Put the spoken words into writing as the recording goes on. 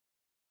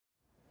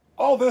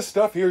All this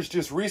stuff here's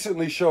just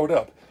recently showed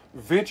up.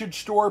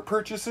 Vintage store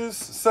purchases,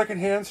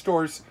 secondhand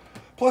stores,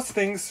 plus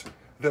things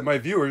that my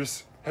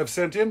viewers have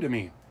sent in to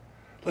me.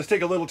 Let's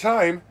take a little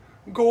time,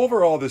 go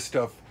over all this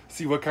stuff,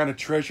 see what kind of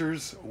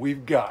treasures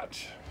we've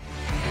got.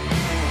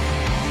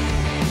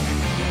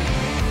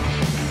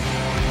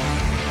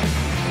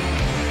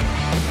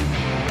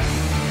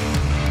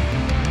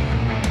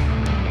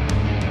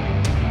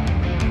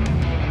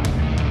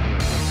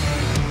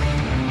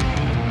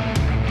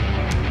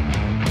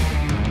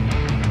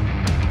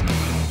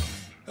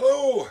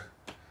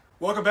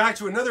 Welcome back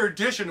to another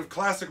edition of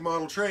Classic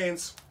Model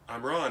Trains.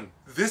 I'm Ron.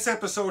 This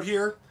episode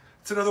here,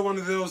 it's another one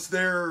of those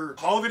there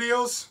haul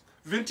videos.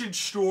 Vintage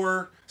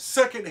store,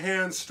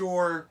 secondhand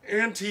store,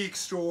 antique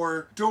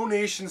store,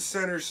 donation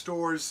center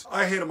stores.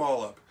 I hit them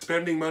all up.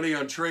 Spending money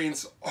on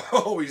trains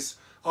always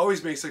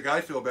makes a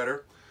guy feel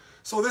better.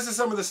 So this is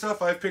some of the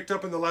stuff I've picked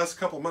up in the last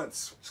couple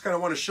months. Just kind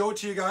of want to show it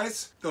to you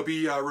guys. There'll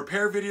be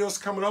repair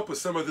videos coming up with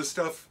some of this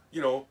stuff,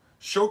 you know,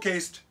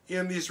 showcased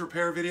in these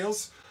repair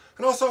videos.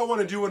 And also I want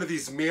to do one of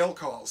these mail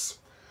calls.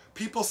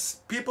 People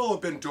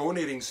have been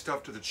donating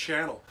stuff to the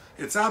channel.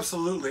 It's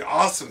absolutely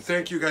awesome.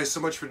 Thank you guys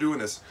so much for doing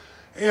this.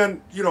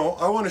 And, you know,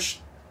 I want to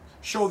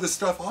show this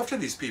stuff off to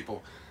these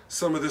people.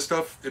 Some of this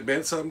stuff, it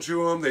meant something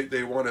to them.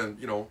 They want to,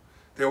 you know,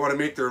 they want to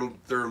make their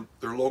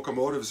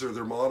locomotives or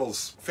their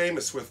models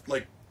famous with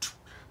like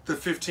the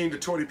 15 to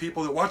 20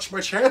 people that watch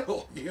my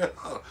channel. Yeah.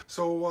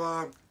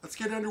 So let's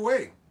get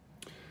underway.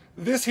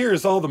 This here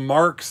is all the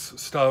Marks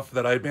stuff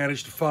that I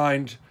managed to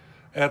find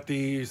at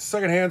the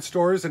secondhand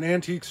stores and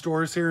antique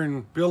stores here in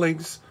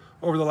Billings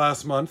over the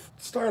last month.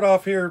 Start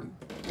off here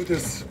with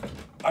this.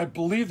 I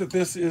believe that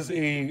this is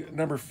a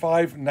number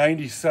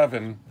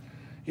 597.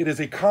 It is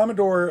a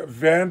Commodore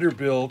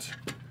Vanderbilt.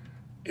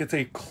 It's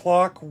a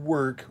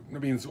clockwork,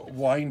 that means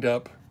wind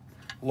up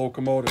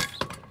locomotive.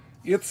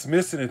 It's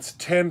missing its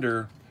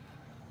tender,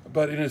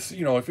 but in a,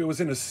 you know, if it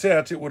was in a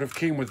set, it would have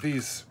came with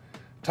these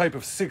type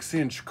of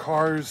 6-inch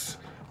cars,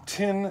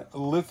 tin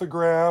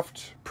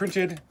lithographed,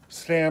 printed,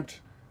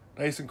 stamped,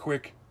 nice and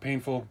quick,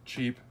 painful,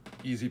 cheap,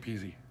 easy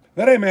peasy.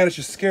 Then I managed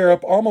to scare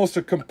up almost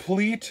a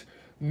complete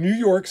New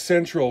York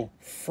Central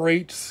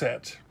freight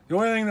set. The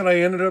only thing that I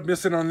ended up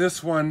missing on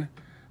this one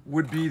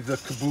would be the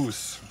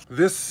caboose.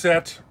 This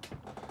set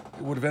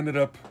would have ended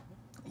up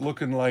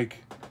looking like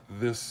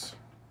this.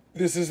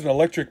 This is an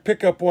electric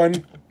pickup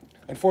one.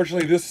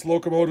 Unfortunately, this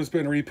locomotive's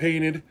been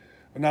repainted,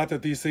 but not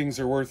that these things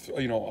are worth,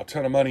 you know, a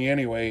ton of money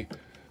anyway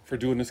for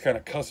doing this kind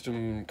of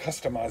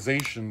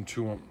customization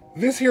to them.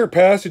 This here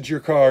passenger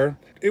car,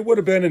 it would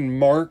have been in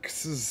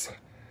Marks's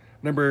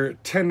number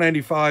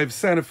 1095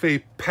 Santa Fe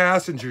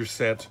passenger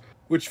set,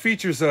 which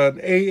features an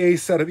AA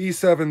set of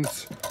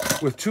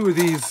E7s with two of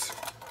these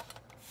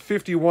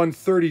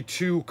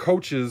 5132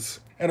 coaches,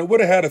 and it would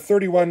have had a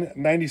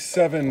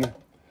 3197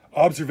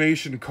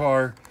 observation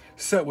car.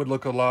 Set would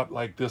look a lot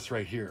like this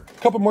right here. A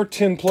couple more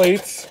tin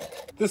plates.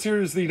 This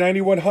here is the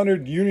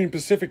 9100 Union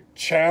Pacific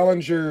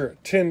Challenger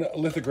tin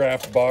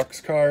lithographed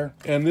boxcar.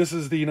 And this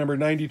is the number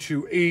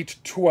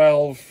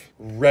 92812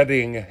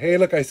 Reading. Hey,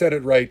 look, I said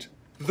it right.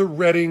 The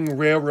Reading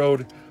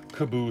Railroad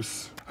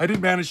caboose. I did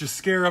manage to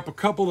scare up a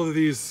couple of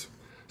these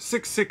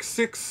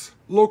 666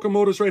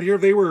 locomotives right here.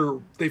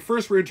 They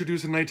first were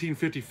introduced in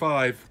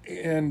 1955.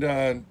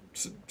 And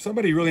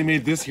somebody really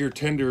made this here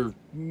tender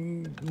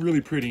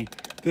really pretty.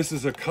 This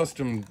is a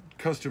custom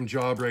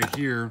job right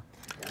here.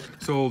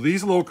 So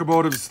these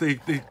locomotives, they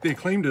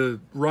claim to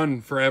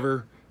run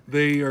forever.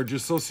 They are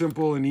just so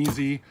simple and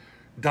easy.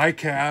 Die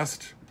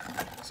cast.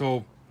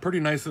 So pretty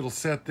nice little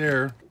set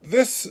there.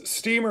 This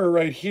steamer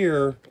right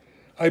here,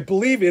 I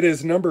believe it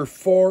is number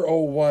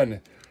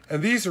 401.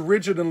 And these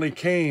originally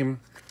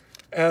came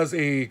as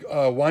a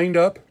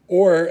wind-up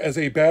or as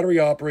a battery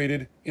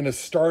operated in a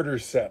starter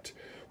set.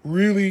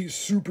 Really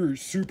super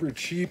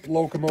cheap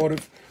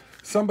locomotive.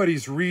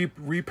 Somebody's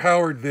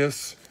repowered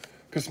this.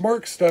 Because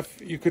Mark stuff,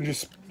 you can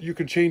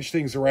change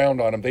things around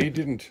on them. They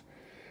didn't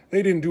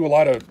do a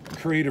lot of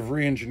creative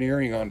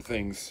re-engineering on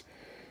things.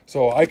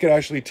 So I could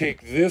actually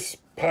take this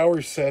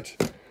power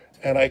set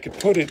and I could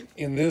put it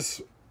in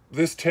this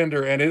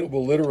tender and it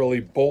will literally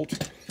bolt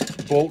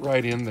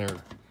right in there.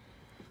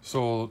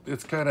 So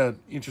it's kind of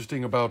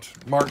interesting about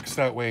Marks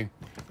that way.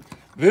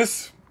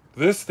 This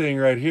thing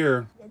right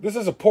here, this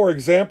is a poor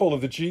example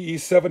of the GE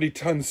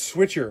 70-ton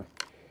switcher.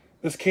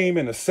 This came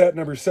in a set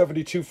number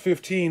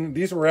 7215.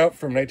 These were out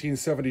from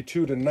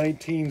 1972 to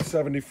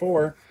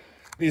 1974.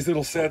 These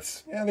little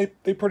sets, yeah,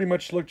 they pretty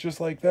much look just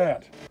like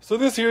that. So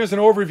this here is an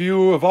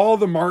overview of all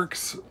the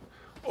Marks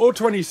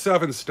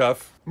 027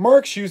 stuff.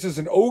 Marks uses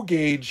an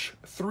O-gauge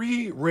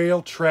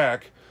 3-rail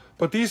track,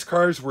 but these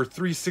cars were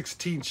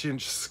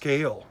 3/16-inch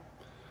scale.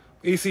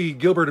 AC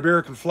Gilbert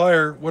American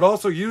Flyer would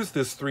also use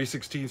this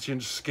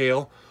 3/16-inch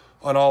scale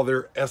on all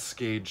their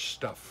S-gauge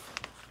stuff.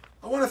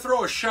 I want to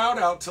throw a shout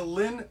out to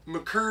Lynn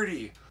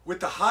McCurdy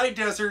with the High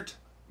Desert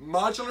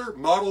Modular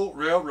Model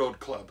Railroad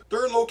Club.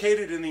 They're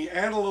located in the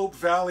Antelope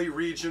Valley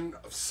region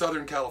of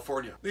Southern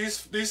California.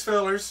 These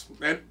fellers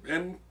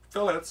and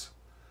fellettes,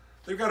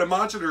 they've got a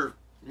modular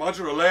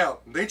modular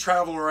layout. They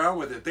travel around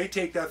with it. They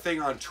take that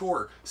thing on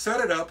tour, set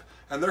it up,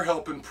 and they're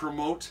helping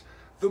promote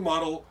the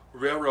model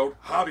railroad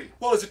hobby.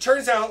 Well, as it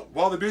turns out,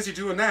 while they're busy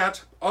doing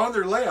that, on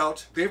their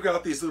layout, they've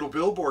got these little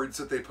billboards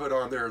that they put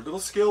on there, little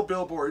scale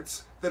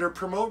billboards that are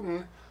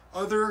promoting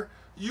other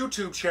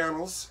YouTube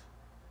channels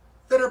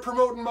that are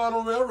promoting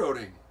model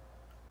railroading.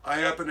 I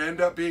happen to end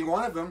up being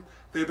one of them.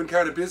 They've been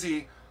kind of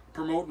busy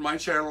promoting my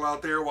channel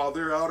out there while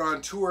they're out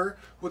on tour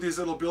with these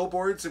little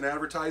billboards and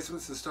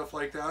advertisements and stuff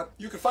like that.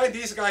 You can find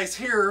these guys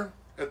here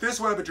at this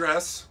web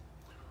address,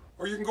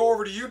 or you can go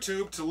over to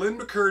YouTube to Lynn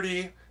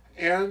McCurdy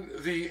and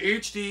the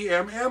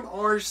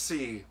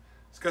HDMMRC.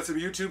 It's got some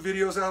YouTube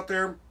videos out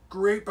there.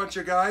 Great bunch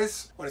of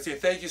guys. I want to say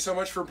thank you so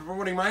much for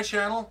promoting my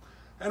channel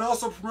and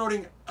also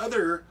promoting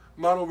other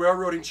model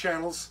railroading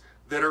channels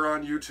that are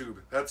on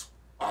YouTube. That's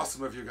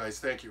awesome of you guys.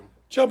 Thank you.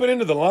 Jumping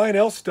into the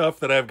Lionel stuff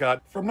that I've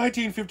got. From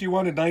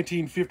 1951 to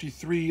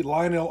 1953,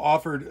 Lionel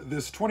offered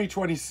this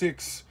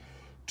 2026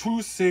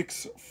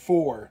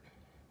 264.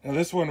 Now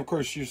this one, of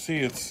course, you see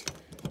it's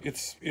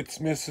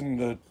missing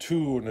the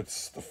 2 and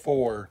it's the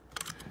 4.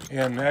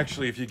 And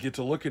actually, if you get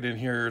to look at it in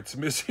here, it's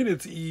missing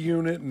its E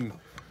unit and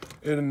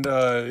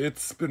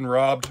it's been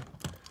robbed.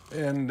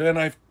 And then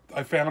I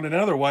found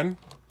another one.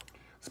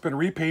 It's been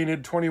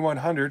repainted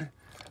 2100,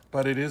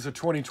 but it is a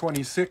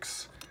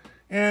 2026.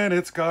 And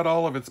it's got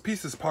all of its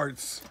pieces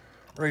parts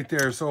right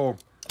there. So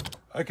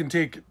I can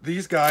take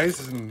these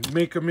guys and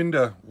make them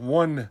into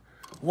one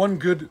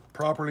good,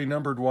 properly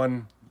numbered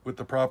one with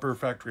the proper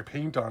factory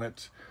paint on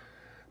it.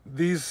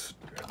 These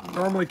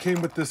normally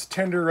came with this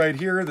tender right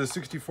here, the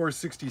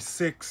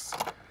 6466.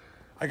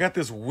 I got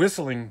this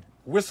whistling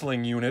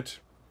unit.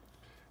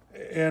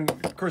 And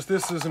of course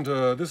this is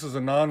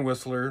a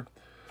non-whistler.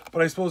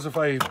 But I suppose if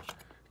I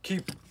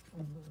keep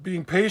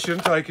being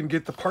patient, I can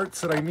get the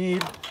parts that I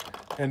need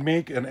and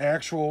make an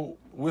actual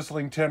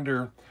whistling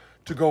tender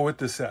to go with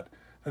this set.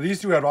 Now, these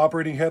do have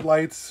operating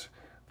headlights.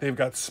 They've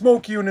got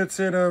smoke units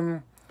in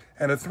them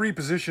and a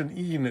 3-position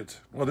E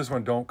unit. Well, this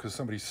one don't because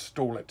somebody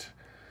stole it.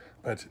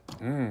 But,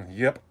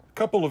 yep. A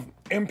couple of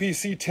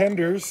MPC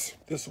tenders.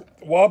 This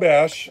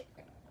Wabash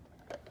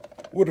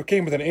would have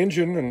came with an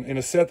engine in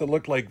a set that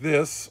looked like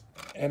this.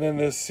 And then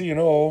this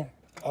C&O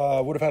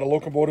would have had a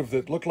locomotive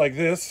that looked like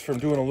this from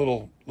doing a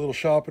little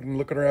shopping and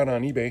looking around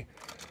on eBay.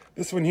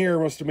 This one here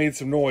must have made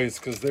some noise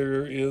because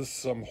there is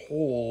some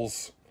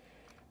holes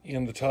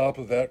in the top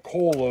of that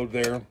coal load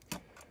there.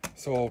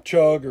 So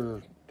chug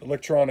or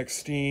electronic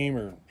steam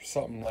or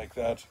something like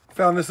that.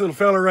 Found this little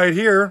fella right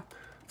here.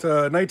 It's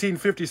a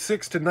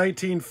 1956 to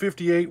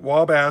 1958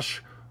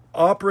 Wabash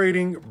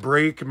operating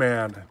brake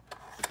man.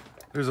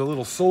 There's a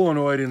little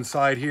solenoid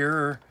inside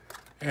here.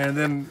 And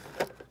then,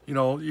 you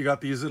know, you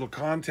got these little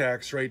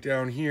contacts right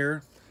down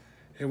here.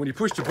 And when you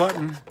push the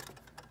button,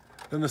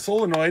 then the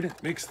solenoid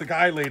makes the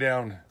guy lay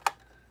down.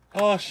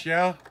 Oh,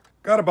 yeah.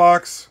 Got a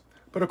box.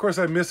 But of course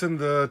I'm missing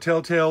the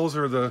telltales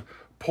or the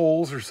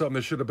poles or something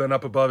that should have been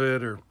up above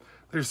it. Or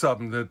there's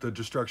something that the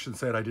destruction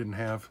said I didn't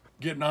have.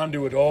 Getting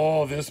onto it.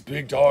 Oh, this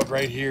big dog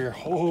right here.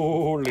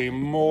 Holy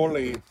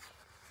moly.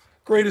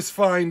 Greatest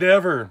find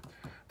ever.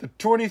 The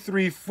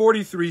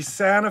 2343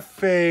 Santa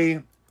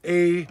Fe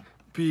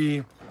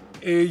ABA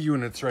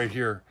units right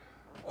here.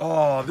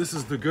 Oh, this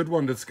is the good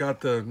one that's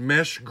got the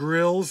mesh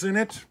grills in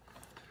it.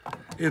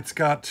 It's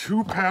got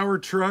 2 power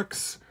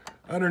trucks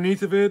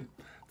underneath of it.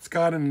 It's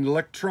got an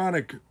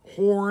electronic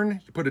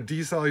horn. You put a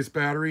D-sized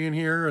battery in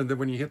here, and then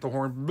when you hit the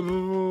horn,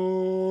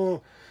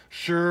 boo,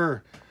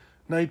 sure.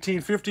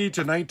 1950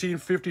 to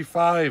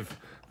 1955,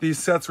 these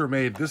sets were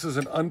made. This is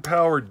an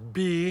unpowered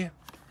B,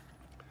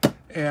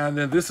 and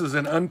then this is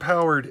an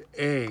unpowered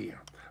A,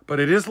 but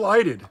it is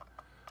lighted.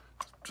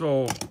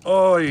 So,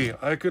 oh,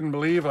 I couldn't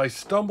believe I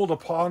stumbled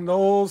upon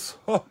those.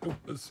 Oh,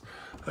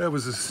 I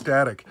was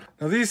ecstatic.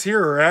 Now these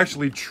here are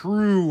actually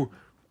true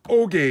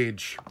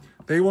O-gauge.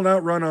 They will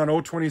not run on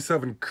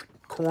 027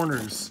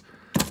 corners.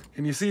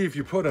 And you see if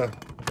you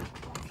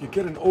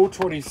get an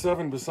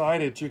 027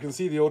 beside it, you can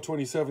see the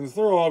 027s.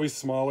 They're always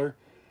smaller.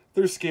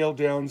 They're scaled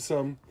down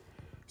some.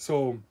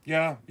 So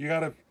yeah, you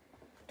gotta,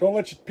 don't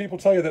let people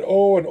tell you that,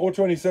 oh, an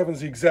 027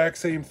 is the exact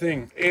same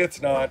thing.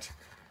 It's not.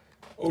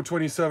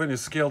 027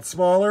 is scaled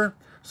smaller,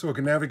 so it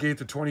can navigate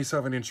the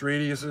 27-inch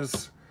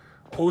radiuses.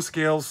 O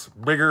scales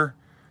bigger,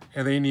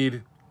 and they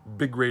need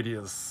big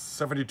radius,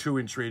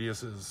 72-inch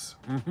radiuses.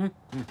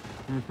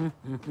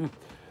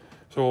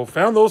 So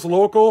found those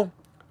local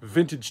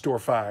vintage store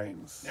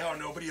finds. Now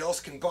nobody else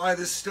can buy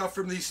this stuff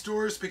from these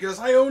stores because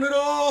I own it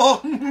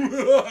all.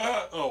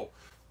 Oh,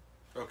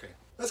 okay.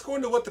 Let's go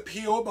into what the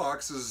P.O.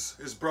 box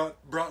is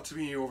brought to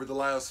me over the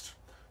last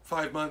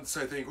 5 months,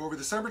 I think, over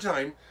the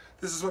summertime.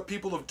 This is what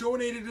people have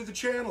donated to the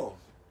channel.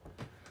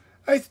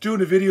 I was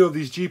doing a video of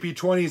these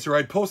GP20s, or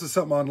I'd posted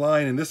something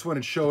online, and this one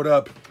had showed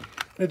up,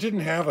 and it didn't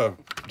have a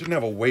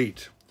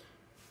weight.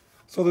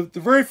 So the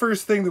very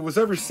first thing that was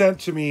ever sent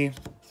to me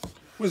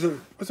was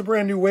a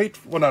brand new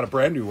weight. Well, not a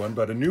brand new one,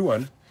 but a new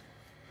one.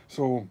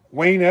 So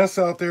Wayne S.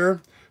 out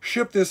there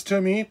shipped this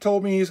to me,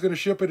 told me he's going to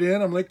ship it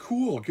in. I'm like,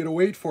 cool, get a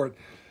weight for it.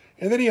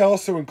 And then he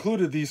also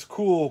included these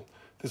cool,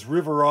 this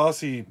River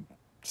Rossi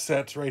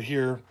set right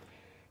here.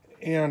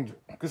 And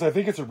because I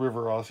think it's a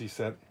River Rossi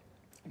set,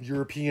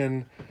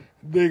 European,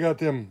 they got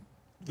them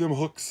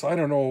hooks. I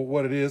don't know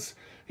what it is.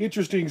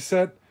 Interesting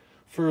set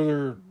for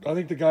their, I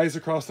think the guys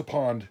across the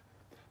pond,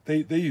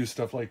 they use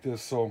stuff like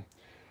this. So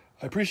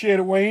I appreciate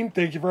it, Wayne.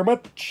 Thank you very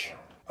much.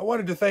 I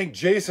wanted to thank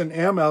Jason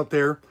M out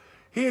there.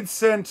 He had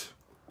sent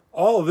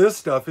all of this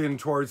stuff in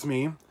towards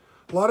me.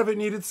 A lot of it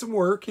needed some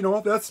work, you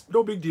know, that's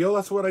no big deal.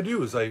 That's what I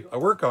do, is I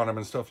work on them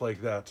and stuff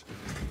like that.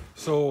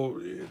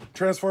 So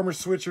transformer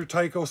switcher,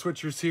 Tyco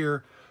switchers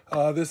here.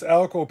 This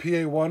Alco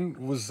PA1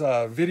 was,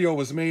 video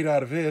was made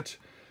out of it.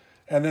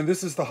 And then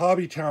this is the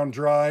Hobbytown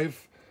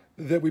drive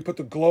that we put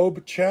the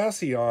Globe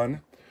chassis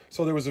on.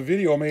 So there was a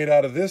video made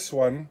out of this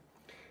one.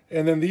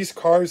 And then these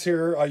cars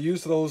here, I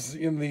used those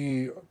in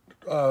the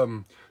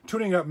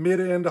tuning up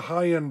mid-end to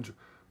high-end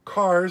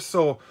cars.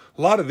 So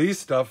a lot of these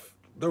stuff,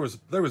 there was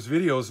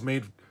videos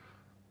made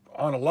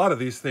on a lot of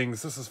these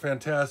things. This is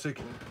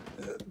fantastic.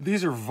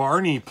 These are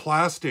Varney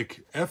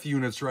plastic F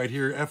units right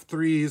here,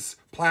 F3s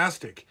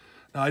plastic.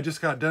 Now I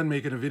just got done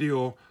making a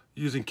video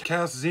using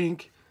cast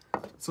zinc.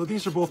 So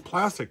these are both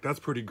plastic. That's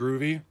pretty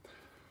groovy.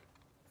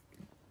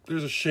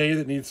 There's a Shay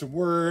that needs some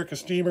work, a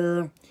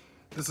steamer.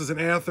 This is an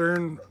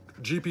Athearn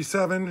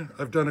GP7.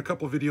 I've done a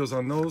couple videos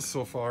on those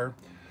so far.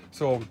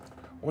 So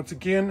once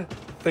again,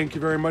 thank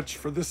you very much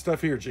for this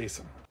stuff here,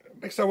 Jason.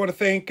 Next, I want to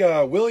thank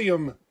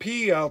William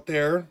P out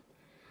there.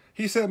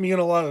 He sent me in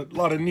a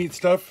lot of neat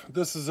stuff.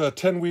 This is a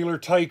 10-wheeler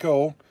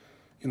Tyco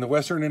in the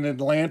Western and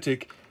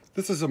Atlantic.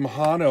 This is a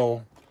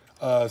Mahano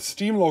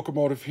steam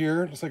locomotive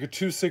here. It's like a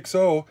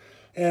 260,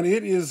 and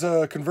it is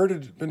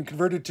been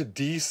converted to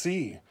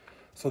DC.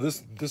 So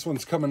this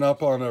one's coming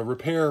up on a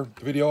repair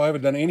video. I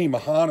haven't done any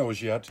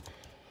Mahanos yet,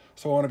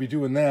 so I want to be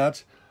doing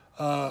that.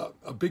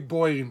 A big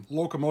boy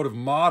locomotive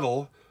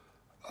model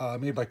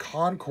made by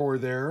Concord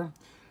there.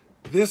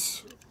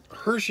 This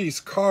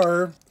Hershey's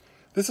car,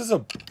 this is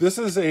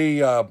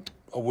a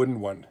wooden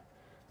one.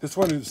 This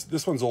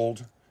one's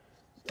old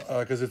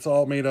because it's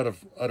all made out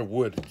of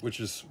wood, which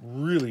is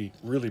really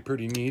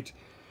pretty neat.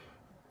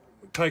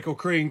 Tyco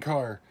crane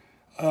car.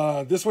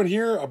 This one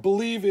here, I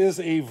believe, is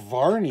a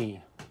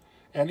Varney,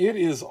 and it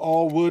is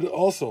all wood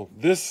also.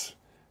 This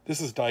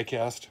is die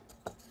cast.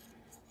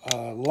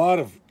 A lot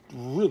of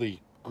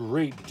really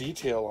great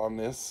detail on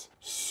this.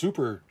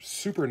 Super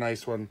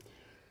nice one.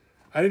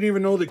 I didn't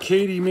even know that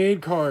Katie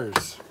made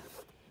cars.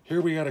 Here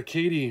we got a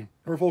Katie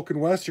Norfolk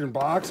and Western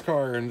box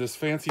car in this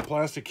fancy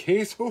plastic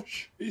case. Oh,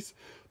 jeez.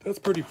 That's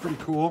pretty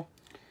cool.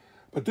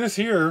 But this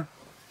here,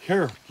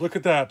 look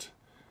at that.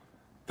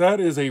 That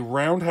is a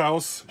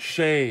roundhouse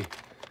Shay,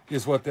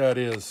 is what that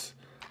is.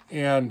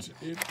 And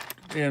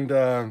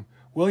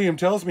William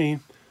tells me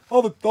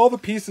all the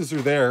pieces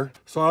are there.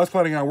 So I was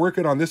planning on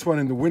working on this one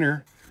in the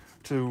winter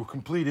to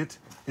complete it.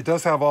 It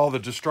does have all the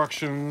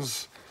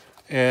destructions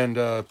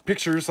and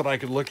pictures that I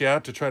could look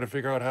at to try to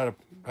figure out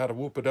how to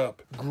whoop it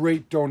up.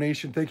 Great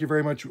donation. Thank you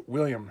very much,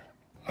 William.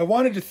 I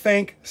wanted to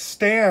thank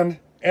Stan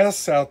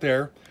S out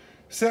there.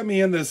 Sent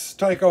me in this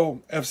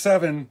Tyco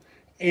F7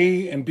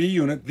 A and B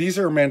unit. These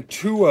are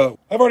Mantua.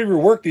 I've already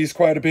reworked these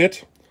quite a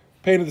bit.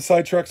 Painted the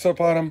side trucks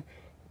up on them.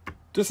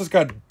 This has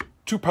got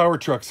 2 power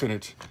trucks in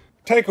it.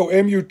 Tyco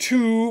MU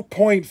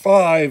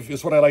 2.5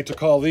 is what I like to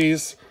call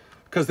these,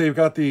 because they've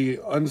got the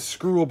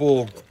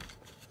unscrewable.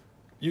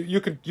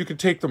 You could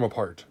take them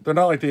apart. They're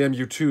not like the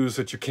MU2s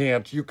that you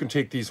can't. You can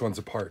take these ones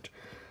apart.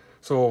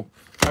 So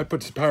I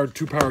put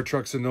 2 power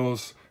trucks in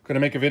those.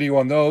 Gonna make a video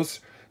on those.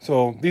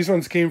 So these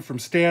ones came from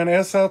Stan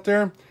S out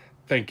there.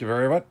 Thank you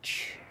very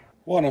much.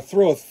 Want to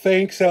throw a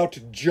thanks out to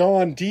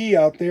John D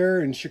out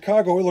there in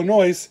Chicago,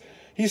 Illinois.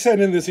 He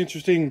sent in this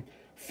interesting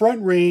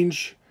front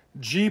range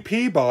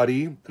GP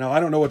body. Now I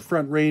don't know what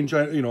front range,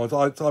 it's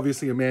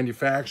obviously a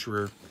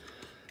manufacturer.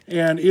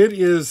 And it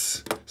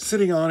is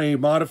sitting on a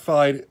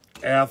modified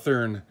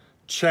Athearn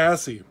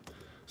chassis.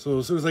 So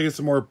as soon as I get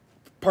some more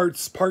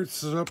parts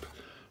up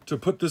to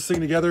put this thing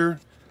together,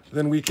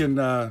 then we can,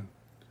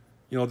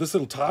 this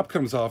little top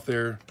comes off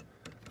there.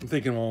 I'm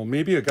thinking, well,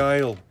 maybe a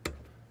guy will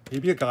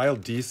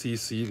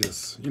DCC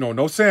this.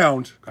 No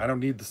sound. I don't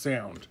need the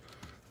sound.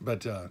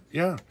 But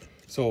yeah,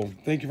 so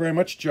thank you very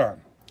much,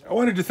 John. I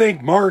wanted to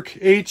thank Mark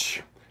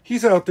H.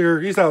 He's out there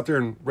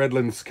in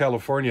Redlands,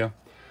 California.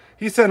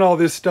 He sent all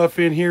this stuff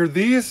in here.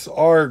 These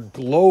are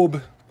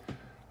Globe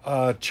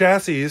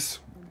chassis,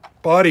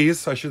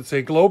 bodies, I should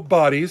say, Globe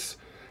bodies,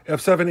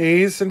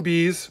 F7As and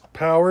Bs,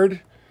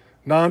 powered,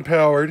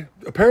 non-powered.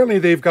 Apparently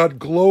they've got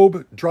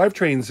Globe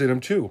drivetrains in them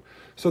too.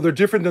 So they're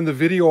different than the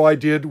video I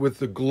did with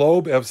the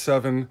Globe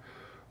F7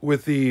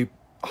 with the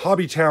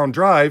Hobbytown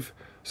drive.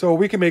 So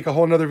we can make a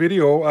whole nother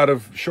video out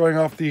of showing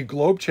off the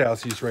Globe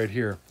chassis right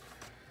here.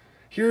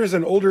 Here's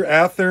an older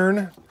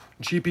Athearn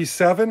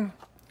GP7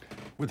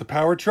 with the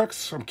power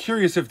trucks. I'm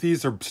curious if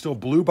these are still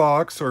blue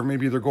box or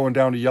maybe they're going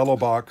down to yellow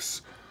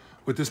box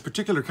with this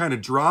particular kind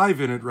of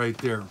drive in it right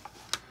there.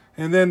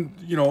 And then,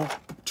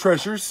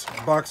 treasures,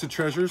 box of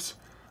treasures.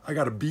 I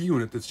got a B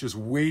unit that's just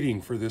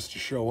waiting for this to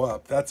show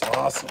up. That's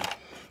awesome.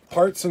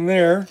 Parts in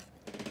there.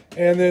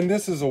 And then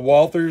this is a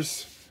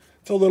Walthers.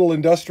 It's a little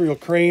industrial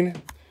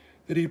crane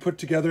that he put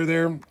together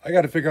there. I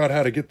got to figure out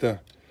how to get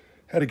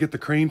the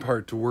crane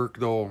part to work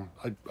though.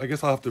 I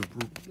guess I'll have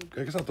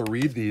to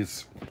read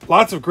these.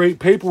 Lots of great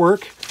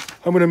paperwork.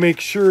 I'm going to make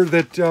sure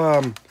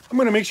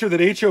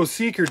that HO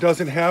Seeker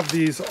doesn't have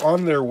these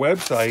on their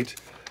website,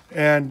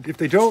 and if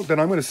they don't, then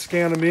I'm going to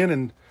scan them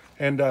in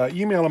and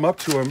email them up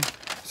to them,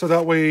 so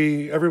that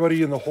way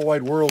everybody in the whole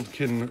wide world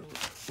can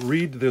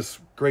read this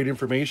great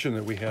information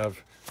that we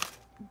have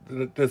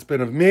that's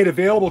been made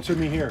available to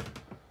me here.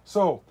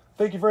 So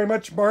thank you very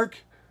much, Mark.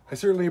 I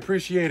certainly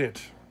appreciate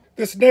it.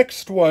 This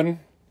next one,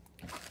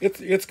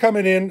 it's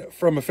coming in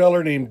from a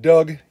feller named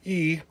Doug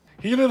E.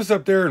 He lives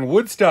up there in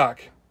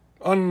Woodstock,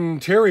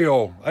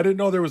 Ontario. I didn't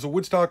know there was a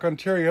Woodstock,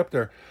 Ontario up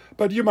there,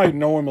 but you might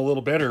know him a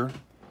little better.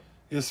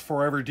 Is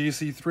Forever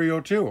DC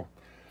 302.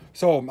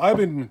 So I've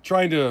been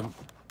trying to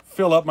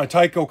fill up my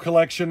Tyco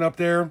collection up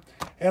there,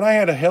 and I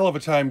had a hell of a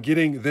time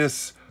getting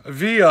this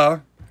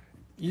via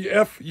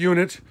F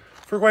unit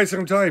for quite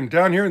some time.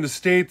 Down here in the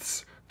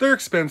States, they're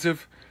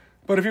expensive,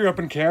 but if you're up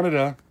in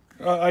Canada,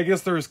 I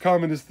guess they're as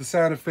common as the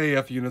Santa Fe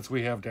F units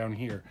we have down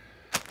here.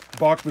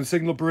 Bachmann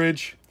signal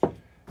bridge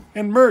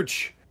and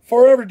merch.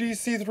 Forever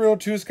DC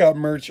 302's got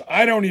merch.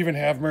 I don't even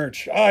have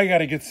merch. I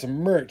gotta get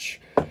some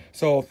merch.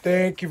 So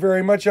thank you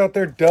very much out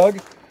there,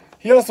 Doug.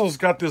 He also's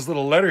got this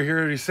little letter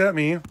here that he sent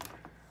me.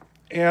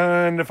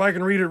 And if I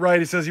can read it right,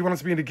 he says he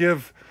wants me to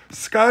give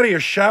Scotty a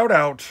shout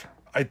out.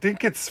 I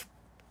think it's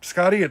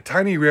Scotty at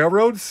Tiny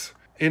Railroads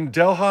in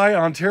Delhi,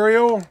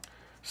 Ontario.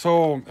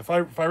 So if I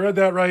read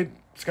that right,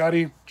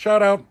 Scotty,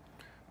 shout out.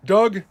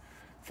 Doug,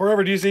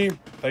 Forever DC,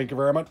 thank you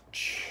very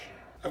much.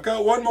 I've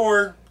got one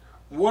more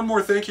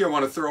thank you I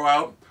want to throw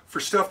out for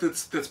stuff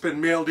that's been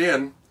mailed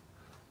in,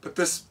 but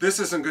this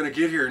isn't going to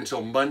get here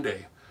until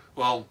Monday.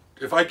 Well,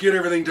 if I get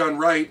everything done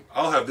right,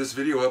 I'll have this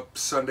video up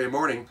Sunday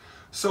morning.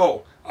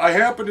 So I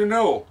happen to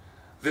know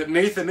that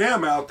Nathan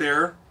M out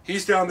there,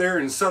 he's down there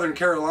in Southern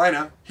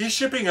Carolina, he's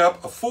shipping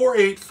up a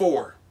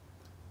 484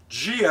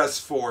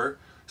 GS4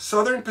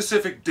 Southern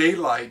Pacific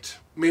Daylight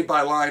made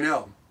by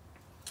Lionel.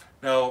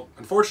 Now,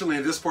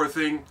 unfortunately, this poor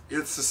thing,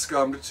 it's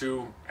succumbed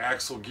to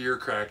axle gear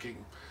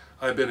cracking.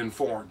 I've been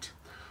informed.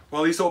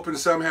 Well, he's hoping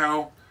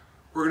somehow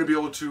we're going to be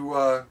able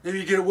to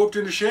maybe get it whooped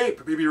into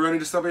shape. Maybe run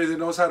into somebody that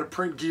knows how to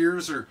print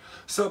gears or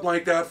something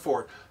like that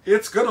for it.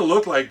 It's going to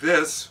look like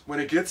this when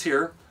it gets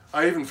here.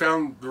 I even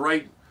found the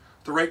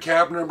right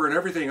cab number and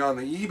everything on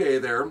the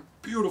eBay there.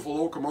 Beautiful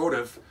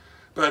locomotive.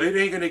 But it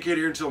ain't going to get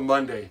here until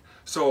Monday.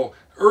 So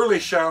early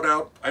shout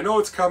out. I know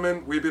it's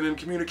coming. We've been in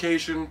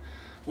communication.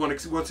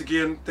 Once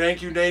again,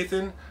 thank you,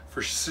 Nathan,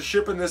 for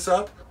shipping this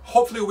up.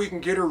 Hopefully we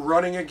can get her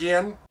running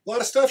again. A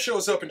lot of stuff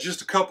shows up in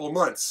just a couple of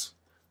months.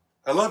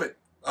 I love it.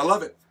 I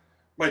love it.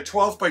 My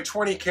 12 by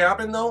 20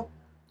 cabin though,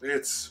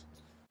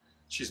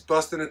 she's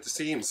busting at the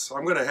seams.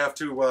 I'm gonna have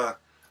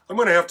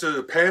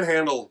to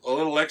panhandle a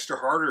little extra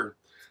harder.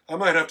 I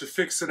might have to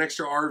fix an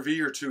extra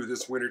RV or two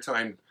this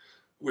wintertime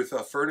with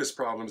furnace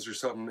problems or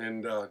something,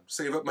 and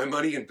save up my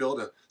money and build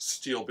a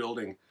steel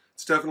building.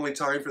 It's definitely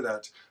time for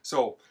that.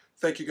 So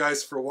thank you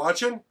guys for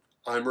watching.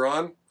 I'm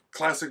Ron,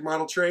 Classic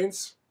Model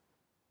Trains.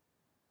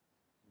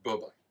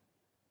 Bye-bye.